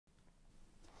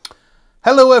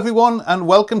Hello everyone and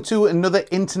welcome to another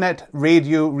internet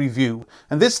radio review,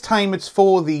 and this time it's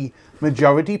for the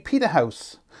Majority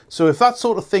Peterhouse. So if that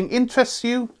sort of thing interests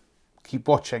you, keep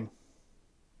watching.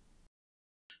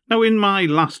 Now in my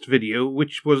last video,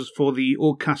 which was for the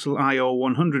Oakcastle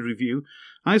IR100 review,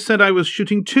 I said I was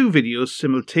shooting two videos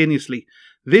simultaneously.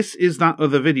 This is that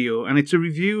other video, and it's a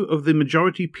review of the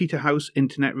Majority Peterhouse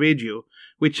internet radio,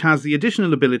 which has the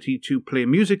additional ability to play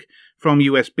music from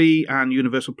USB and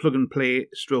universal plug-and-play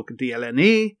stroke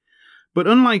DLNA. But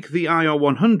unlike the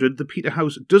IR100, the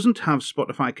Peterhouse doesn't have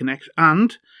Spotify Connect,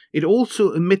 and it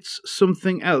also emits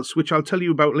something else, which I'll tell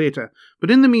you about later.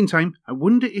 But in the meantime, I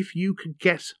wonder if you could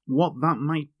guess what that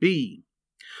might be.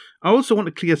 I also want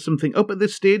to clear something up at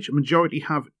this stage. Majority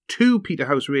have two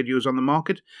Peterhouse radios on the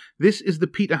market. This is the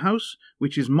Peterhouse,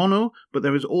 which is mono, but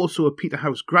there is also a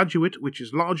Peterhouse Graduate, which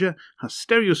is larger, has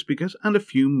stereo speakers, and a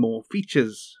few more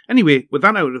features. Anyway, with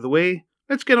that out of the way,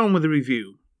 let's get on with the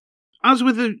review. As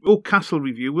with the Oakcastle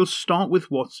review, we'll start with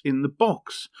what's in the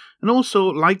box. And also,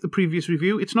 like the previous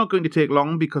review, it's not going to take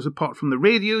long because apart from the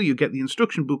radio, you get the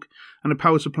instruction book and a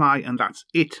power supply, and that's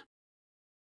it.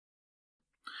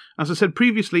 As I said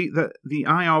previously, the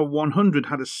IR100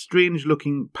 had a strange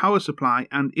looking power supply,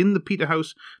 and in the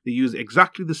Peterhouse they use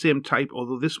exactly the same type,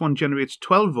 although this one generates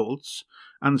 12 volts,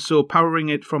 and so powering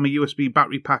it from a USB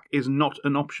battery pack is not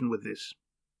an option with this.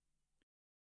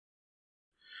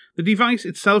 The device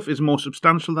itself is more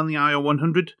substantial than the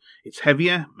IR100. It's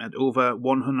heavier, at over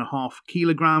 1.5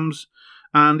 kilograms,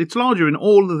 and it's larger in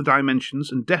all of the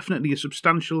dimensions, and definitely a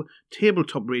substantial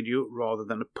tabletop radio rather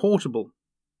than a portable.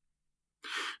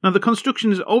 Now the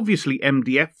construction is obviously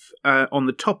MDF on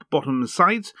the top, bottom and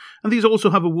sides, and these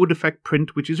also have a wood effect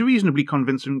print which is reasonably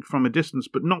convincing from a distance,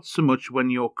 but not so much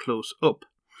when you're close up.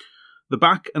 The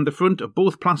back and the front are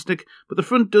both plastic, but the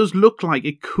front does look like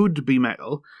it could be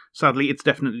metal. Sadly, it's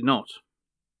definitely not.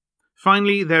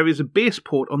 Finally, there is a bass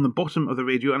port on the bottom of the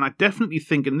radio, and I definitely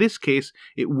think in this case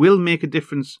it will make a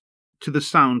difference to the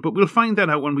sound, but we'll find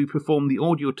that out when we perform the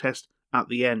audio test at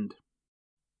the end.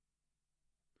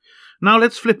 Now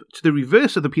let's flip to the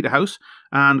reverse of the Peterhouse,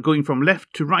 and going from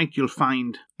left to right you'll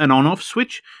find an on-off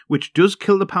switch, which does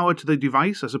kill the power to the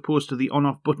device, as opposed to the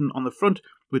on-off button on the front,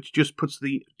 which just puts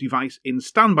the device in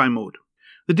standby mode.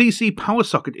 The DC power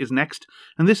socket is next,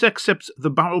 and this accepts the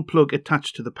barrel plug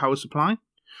attached to the power supply.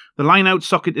 The line-out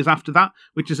socket is after that,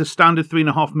 which is a standard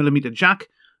 3.5mm jack,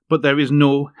 but there is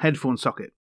no headphone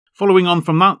socket. Following on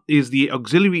from that is the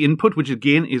auxiliary input, which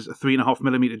again is a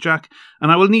 3.5mm jack, and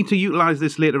I will need to utilise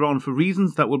this later on for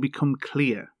reasons that will become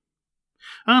clear.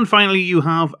 And finally you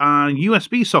have a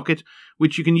USB socket,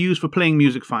 which you can use for playing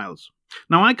music files.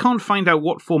 Now I can't find out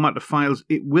what format of files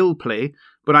it will play,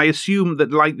 but I assume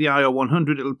that like the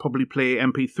IR100 it'll probably play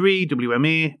MP3,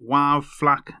 WMA, WAV,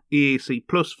 FLAC, AAC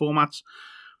Plus formats.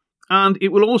 And it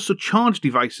will also charge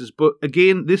devices, but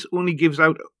again, this only gives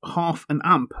out half an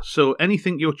amp, so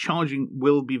anything you're charging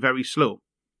will be very slow.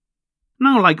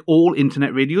 Now, like all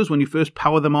internet radios, when you first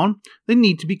power them on, they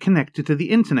need to be connected to the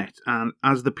internet, and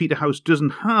as the Peterhouse doesn't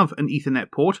have an Ethernet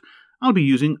port, I'll be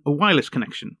using a wireless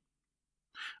connection.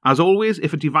 As always,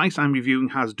 if a device I'm reviewing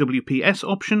has WPS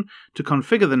option to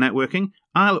configure the networking,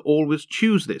 I'll always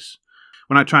choose this.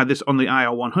 When I tried this on the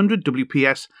IR100,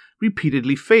 WPS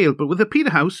repeatedly failed, but with the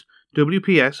Peterhouse,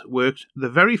 WPS worked the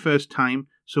very first time,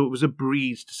 so it was a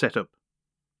breeze to set up.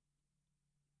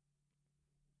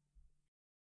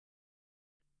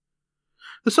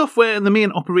 The software and the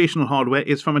main operational hardware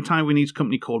is from a Taiwanese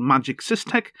company called Magic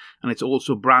Systech, and it's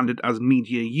also branded as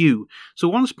Media U. So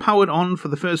once powered on for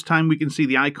the first time, we can see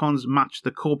the icons match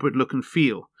the corporate look and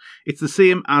feel. It's the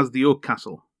same as the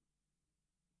Oakcastle.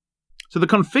 So the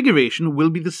configuration will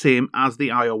be the same as the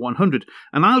IR100,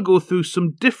 and I'll go through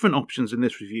some different options in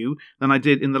this review than I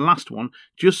did in the last one,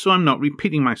 just so I'm not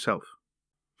repeating myself.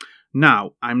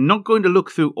 Now, I'm not going to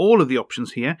look through all of the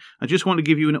options here, I just want to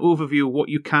give you an overview of what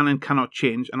you can and cannot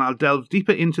change, and I'll delve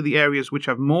deeper into the areas which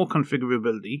have more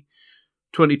configurability.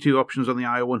 22 options on the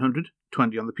IR100,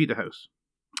 20 on the Peterhouse.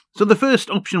 So the first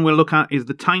option we'll look at is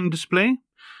the time display.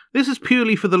 This is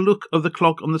purely for the look of the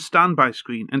clock on the standby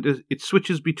screen, and it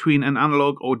switches between an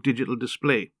analog or digital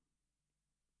display.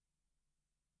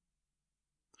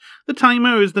 The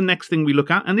timer is the next thing we look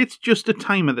at, and it's just a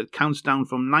timer that counts down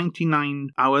from 99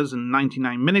 hours and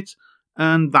 99 minutes,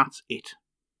 and that's it.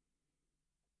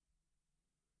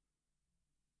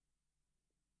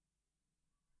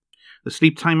 The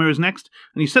sleep timer is next,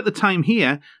 and you set the time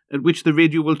here at which the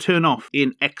radio will turn off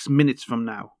in X minutes from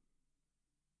now.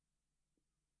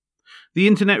 The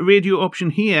internet radio option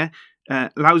here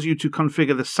allows you to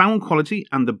configure the sound quality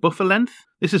and the buffer length.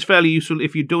 This is fairly useful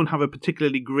if you don't have a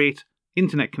particularly great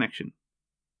internet connection.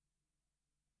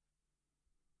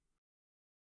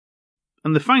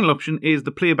 And the final option is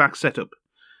the playback setup.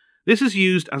 This is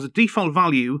used as a default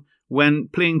value when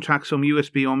playing tracks from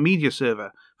USB or media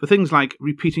server for things like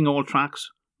repeating all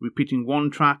tracks, repeating one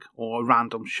track, or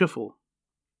random shuffle.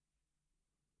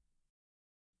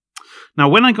 Now,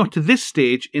 when I got to this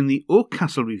stage in the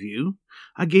Oakcastle review,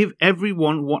 I gave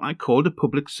everyone what I called a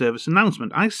public service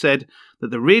announcement. I said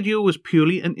that the radio was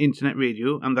purely an internet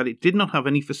radio and that it did not have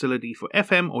any facility for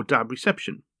FM or DAB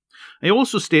reception. I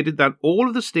also stated that all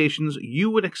of the stations you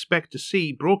would expect to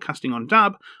see broadcasting on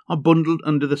DAB are bundled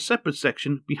under the separate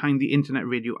section behind the internet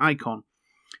radio icon.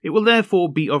 It will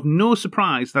therefore be of no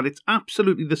surprise that it's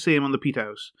absolutely the same on the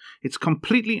Peterhouse. It's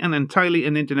completely and entirely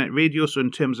an internet radio, so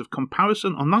in terms of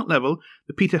comparison on that level,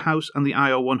 the Peterhouse and the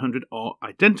IR100 are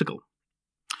identical.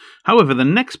 However, the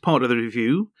next part of the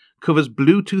review covers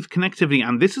Bluetooth connectivity,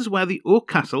 and this is where the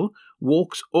Oakcastle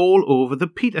walks all over the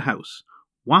Peterhouse.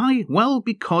 Why? Well,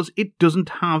 because it doesn't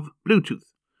have Bluetooth.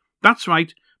 That's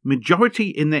right, Majority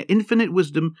in their infinite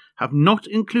wisdom have not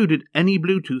included any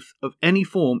Bluetooth of any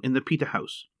form in the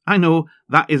Peterhouse. I know,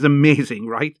 that is amazing,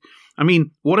 right? I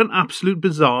mean, what an absolute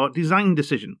bizarre design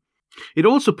decision. It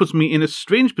also puts me in a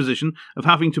strange position of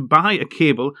having to buy a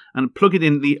cable and plug it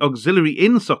in the auxiliary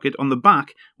in socket on the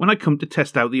back when I come to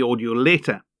test out the audio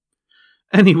later.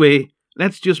 Anyway,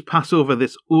 let's just pass over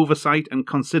this oversight and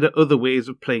consider other ways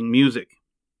of playing music.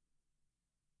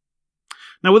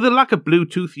 Now, with the lack of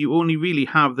Bluetooth, you only really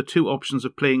have the two options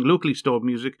of playing locally stored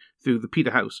music through the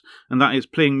Peterhouse, and that is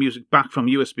playing music back from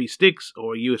USB sticks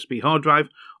or a USB hard drive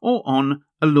or on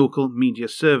a local media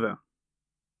server.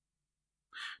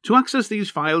 To access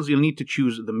these files, you'll need to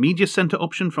choose the Media Center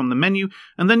option from the menu,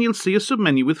 and then you'll see a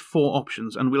submenu with 4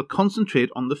 options, and we'll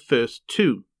concentrate on the first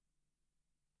 2.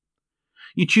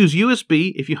 You choose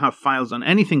USB if you have files on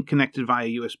anything connected via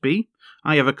USB.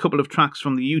 I have a couple of tracks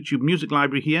from the YouTube music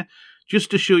library here,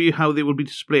 just to show you how they will be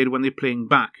displayed when they're playing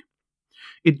back.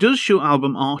 It does show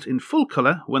album art in full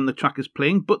colour when the track is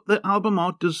playing, but the album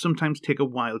art does sometimes take a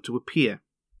while to appear.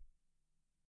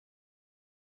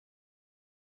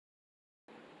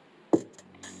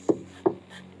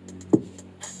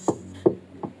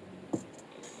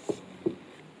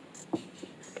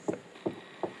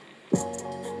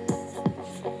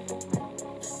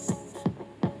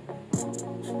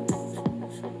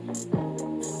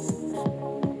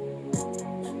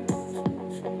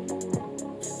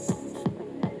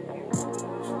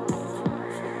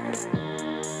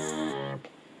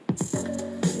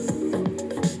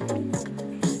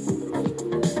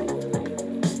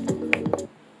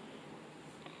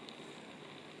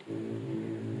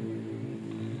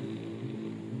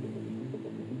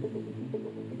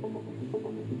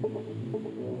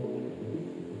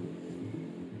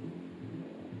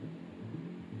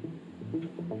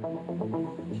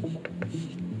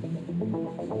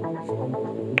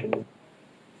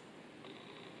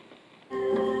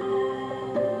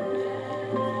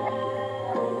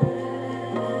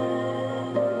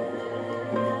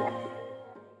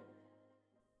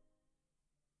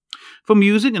 For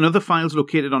music and other files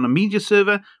located on a media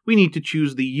server, we need to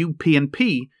choose the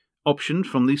UPNP option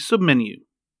from the submenu.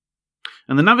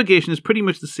 And the navigation is pretty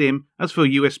much the same as for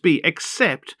USB,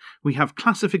 except we have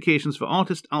classifications for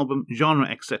artist, album, genre,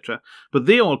 etc. But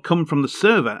they all come from the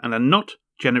server and are not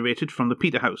generated from the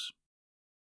Peterhouse.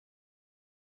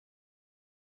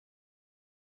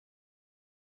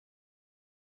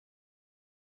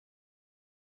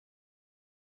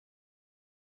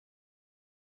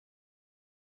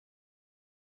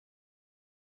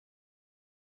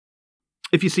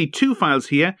 If you see 2 files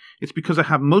here, it's because I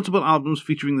have multiple albums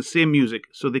featuring the same music,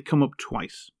 so they come up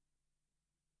twice.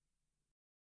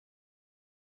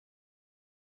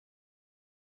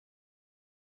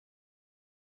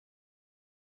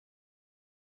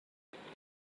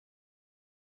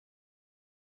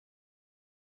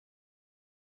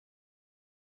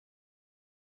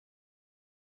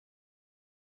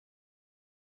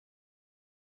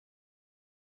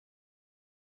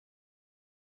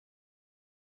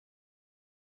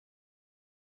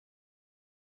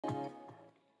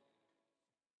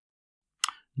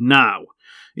 Now,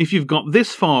 if you've got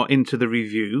this far into the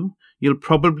review, you'll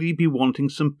probably be wanting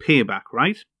some payback,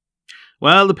 right?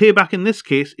 Well, the payback in this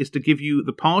case is to give you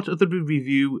the part of the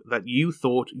review that you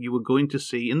thought you were going to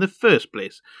see in the first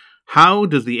place. How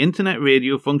does the internet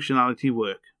radio functionality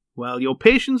work? Well, your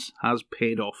patience has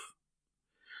paid off.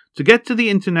 To get to the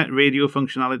internet radio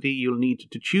functionality, you'll need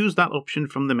to choose that option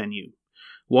from the menu.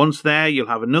 Once there, you'll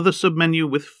have another submenu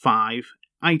with 5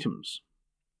 items.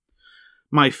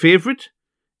 My favourite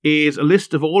is a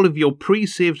list of all of your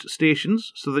pre-saved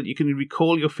stations so that you can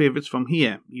recall your favourites from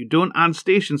here. You don't add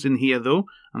stations in here though,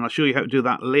 and I'll show you how to do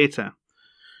that later.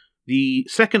 The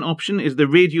second option is the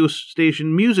radio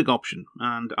station music option,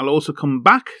 and I'll also come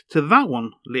back to that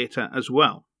one later as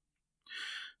well.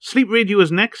 Sleep radio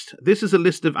is next. This is a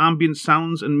list of ambient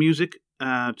sounds and music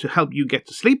to help you get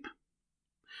to sleep.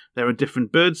 There are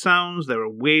different bird sounds, there are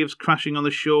waves crashing on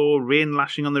the shore, rain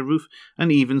lashing on the roof,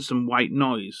 and even some white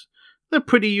noise. They're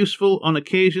pretty useful on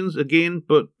occasions, again,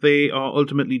 but they are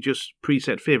ultimately just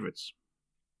preset favourites.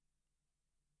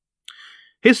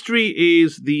 History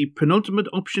is the penultimate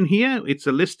option here. It's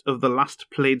a list of the last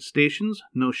played stations,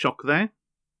 no shock there.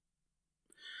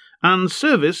 And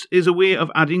service is a way of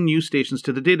adding new stations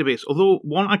to the database, although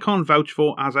one I can't vouch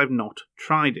for as I've not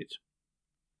tried it.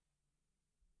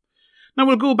 Now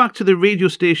we'll go back to the radio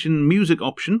station music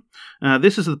option.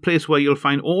 This is the place where you'll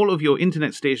find all of your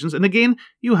internet stations, and again,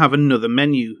 you have another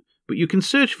menu, but you can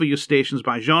search for your stations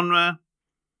by genre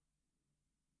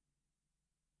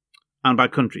and by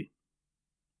country.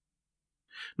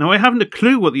 Now I haven't a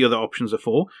clue what the other options are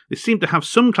for. They seem to have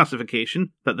some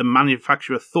classification that the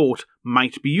manufacturer thought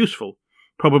might be useful,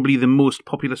 probably the most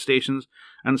popular stations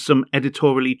and some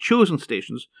editorially chosen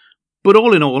stations, but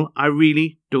all in all, I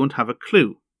really don't have a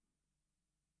clue.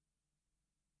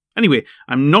 Anyway,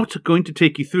 I'm not going to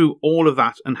take you through all of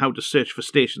that and how to search for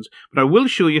stations, but I will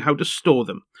show you how to store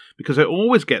them, because I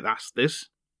always get asked this.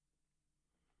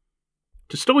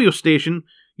 To store your station,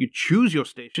 you choose your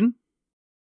station,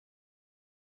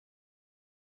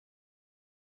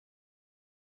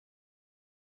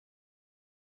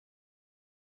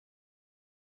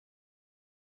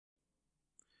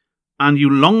 and you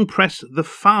long press the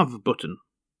Fav button.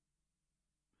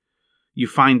 You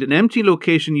find an empty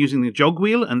location using the jog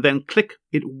wheel and then click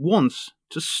it once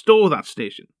to store that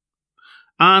station.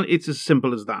 And it's as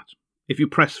simple as that. If you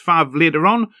press Fav later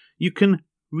on, you can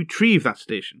retrieve that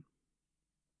station.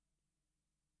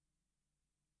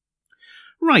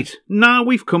 Right, now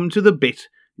we've come to the bit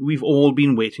we've all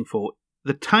been waiting for.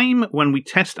 The time when we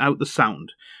test out the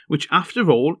sound, which after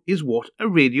all is what a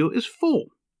radio is for.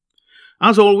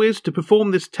 As always, to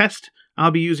perform this test, I'll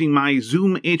be using my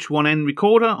Zoom H1N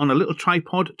recorder on a little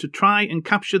tripod to try and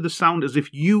capture the sound as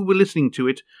if you were listening to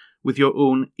it with your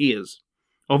own ears.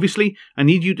 Obviously, I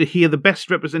need you to hear the best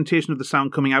representation of the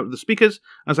sound coming out of the speakers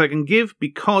as I can give,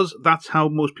 because that's how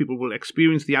most people will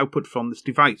experience the output from this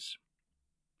device.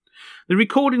 The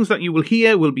recordings that you will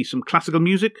hear will be some classical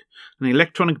music, an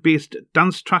electronic-based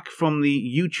dance track from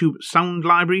the YouTube sound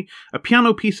library, a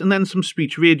piano piece, and then some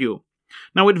speech radio.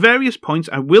 Now, at various points,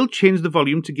 I will change the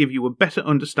volume to give you a better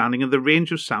understanding of the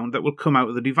range of sound that will come out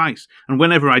of the device, and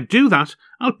whenever I do that,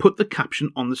 I'll put the caption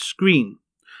on the screen.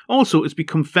 Also, it's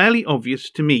become fairly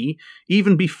obvious to me,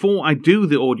 even before I do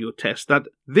the audio test, that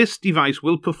this device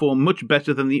will perform much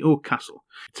better than the Oakcastle.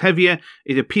 It's heavier,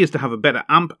 it appears to have a better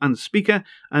amp and speaker,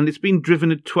 and it's been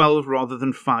driven at 12 rather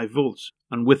than 5 volts.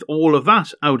 And with all of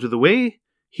that out of the way,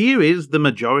 here is the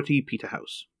Majority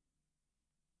Peterhouse.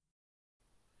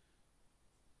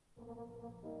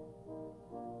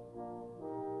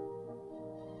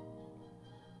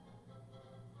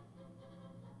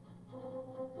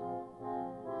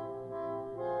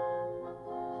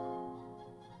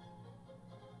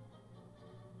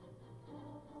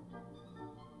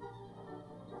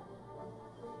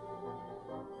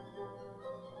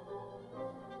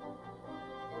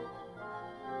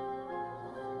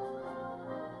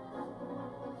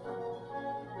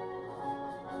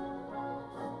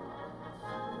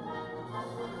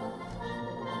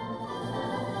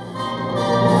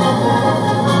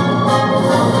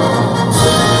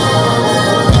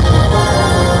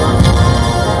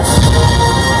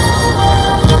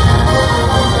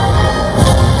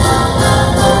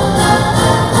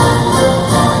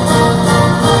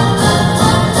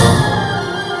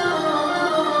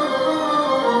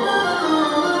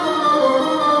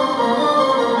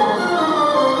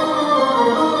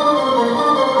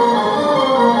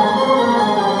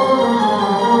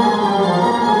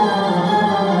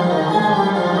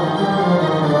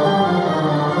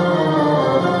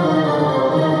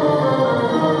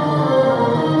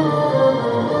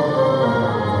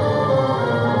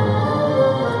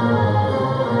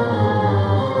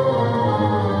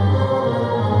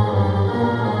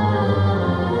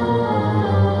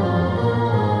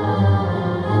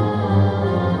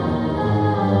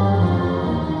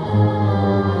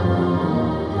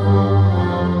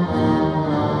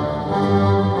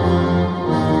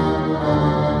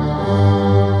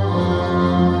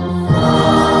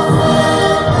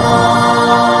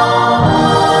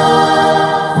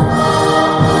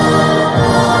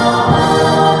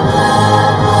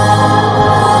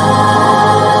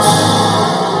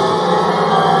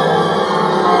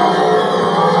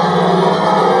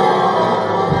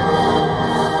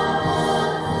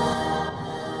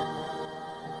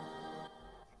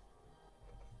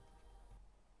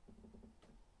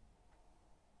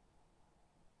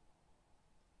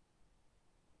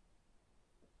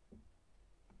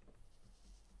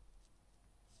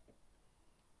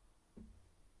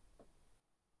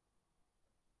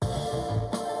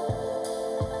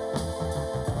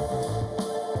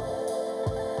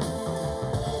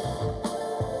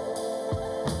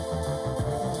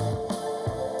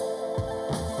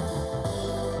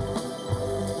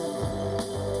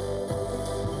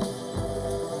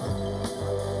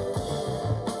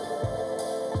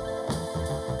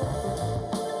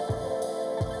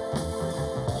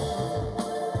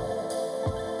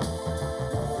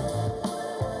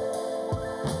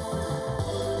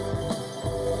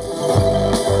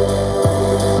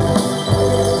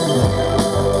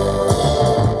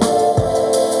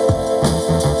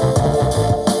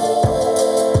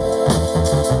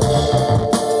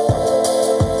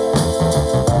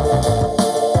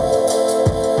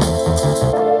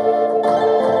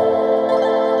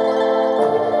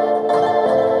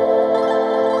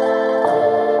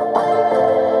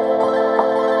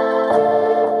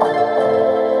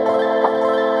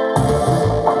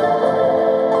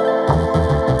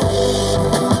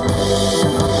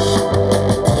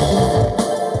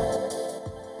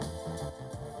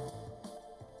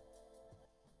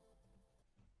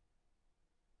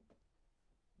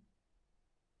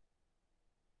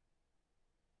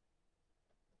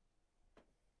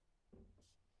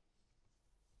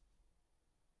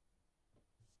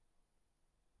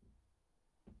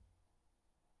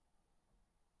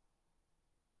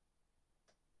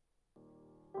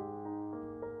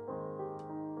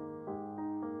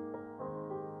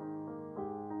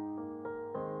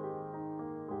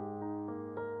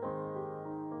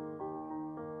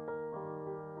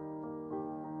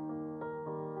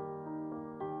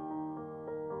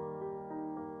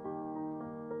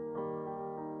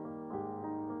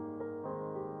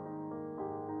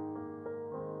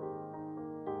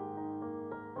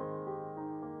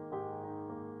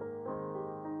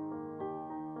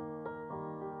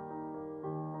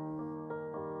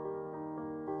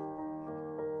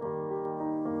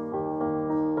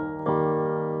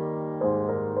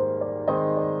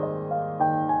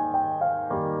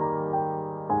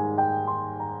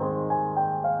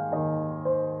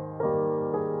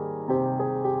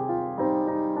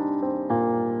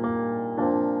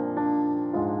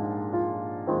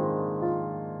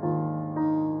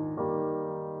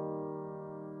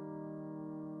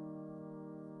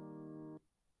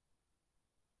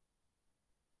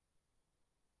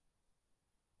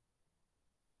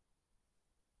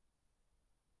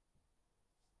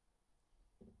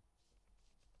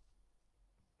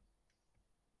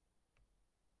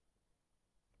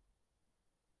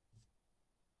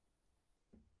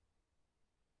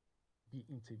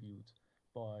 be interviewed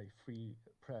by free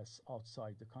press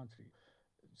outside the country.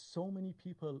 So many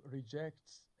people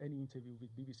reject any interview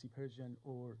with BBC Persian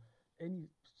or any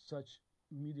such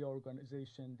media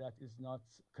organization that is not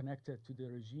connected to the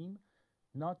regime,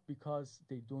 not because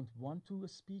they don't want to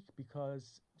speak,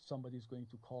 because somebody is going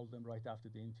to call them right after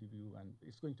the interview and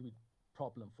it's going to be a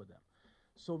problem for them.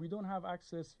 So we don't have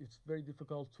access. It's very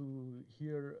difficult to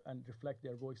hear and reflect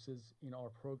their voices in our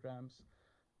programs.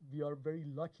 We are very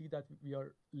lucky that we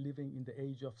are living in the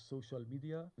age of social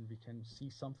media and we can see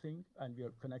something and we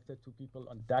are connected to people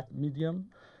on that medium.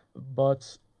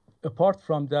 But apart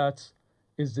from that,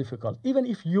 it's difficult. Even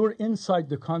if you're inside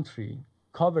the country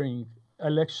covering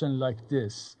election like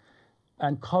this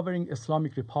and covering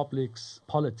Islamic Republic's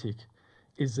politics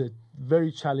is a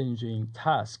very challenging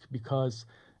task, because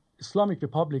Islamic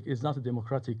Republic is not a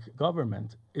democratic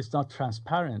government. It's not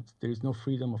transparent. There is no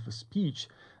freedom of speech.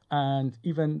 And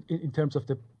even in terms of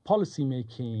the policy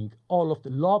making, all of the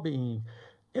lobbying,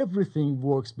 everything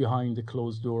works behind the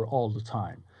closed door all the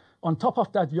time. On top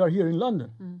of that, we are here in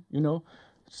London, you know,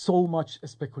 so much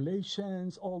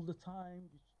speculations all the time.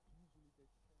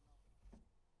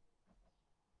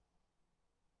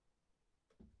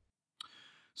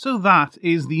 So that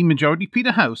is the Majority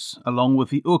Peterhouse. Along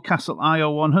with the Oakcastle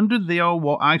IR100, they are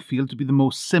what I feel to be the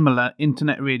most similar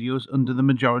internet radios under the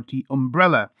Majority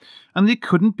umbrella, and they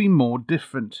couldn't be more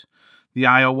different. The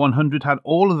IR100 had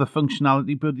all of the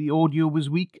functionality, but the audio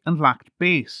was weak and lacked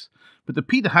bass. But the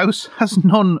Peterhouse has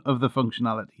none of the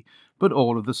functionality, but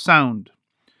all of the sound.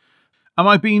 Am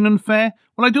I being unfair?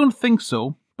 Well, I don't think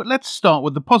so, but let's start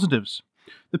with the positives.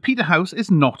 The Peterhouse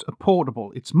is not a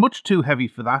portable. It's much too heavy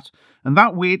for that, and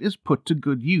that weight is put to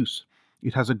good use.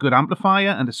 It has a good amplifier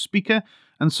and a speaker,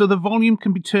 and so the volume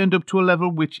can be turned up to a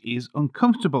level which is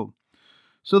uncomfortable.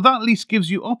 So that at least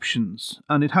gives you options,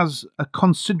 and it has a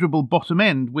considerable bottom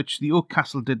end, which the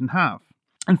Oakcastle didn't have.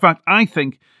 In fact, I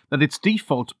think that its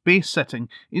default bass setting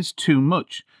is too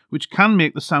much, which can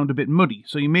make the sound a bit muddy,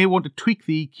 so you may want to tweak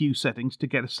the EQ settings to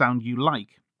get a sound you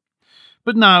like.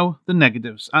 But now, the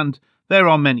negatives, and there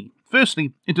are many.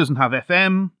 Firstly, it doesn't have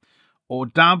FM or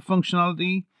DAB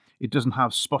functionality, it doesn't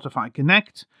have Spotify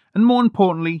Connect, and more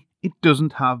importantly, it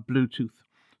doesn't have Bluetooth.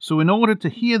 So in order to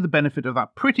hear the benefit of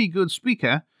that pretty good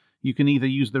speaker, you can either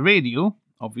use the radio,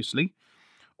 obviously,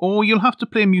 or you'll have to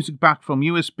play music back from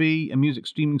USB, a music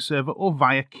streaming server, or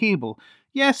via cable.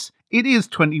 Yes, it is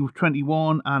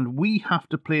 2021, and we have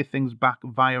to play things back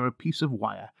via a piece of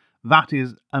wire. That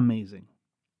is amazing.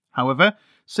 However,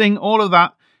 saying all of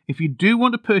that, if you do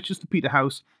want to purchase the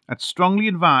Peterhouse, I'd strongly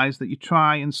advise that you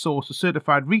try and source a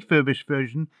certified refurbished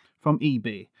version from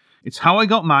eBay. It's how I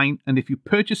got mine, and if you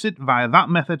purchase it via that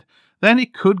method, then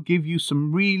it could give you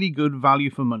some really good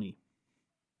value for money.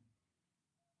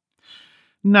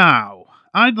 Now,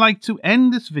 I'd like to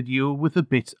end this video with a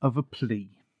bit of a plea.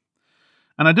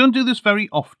 And I don't do this very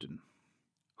often.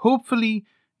 Hopefully,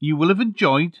 you will have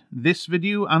enjoyed this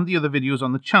video and the other videos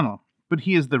on the channel, but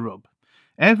here's the rub.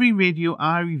 Every radio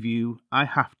I review, I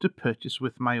have to purchase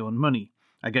with my own money.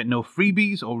 I get no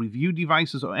freebies or review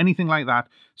devices or anything like that,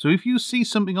 so if you see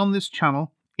something on this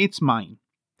channel, it's mine.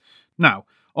 Now,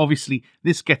 obviously,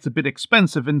 this gets a bit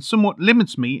expensive and somewhat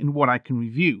limits me in what I can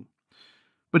review.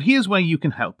 But here's where you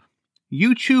can help.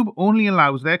 YouTube only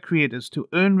allows their creators to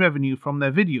earn revenue from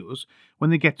their videos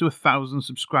when they get to 1,000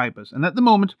 subscribers, and at the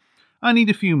moment, I need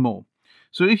a few more.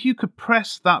 So if you could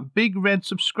press that big red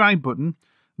subscribe button,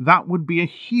 that would be a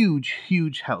huge,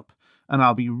 huge help, and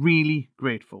I'll be really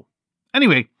grateful.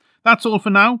 Anyway, that's all for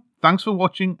now. Thanks for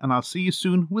watching, and I'll see you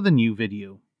soon with a new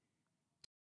video.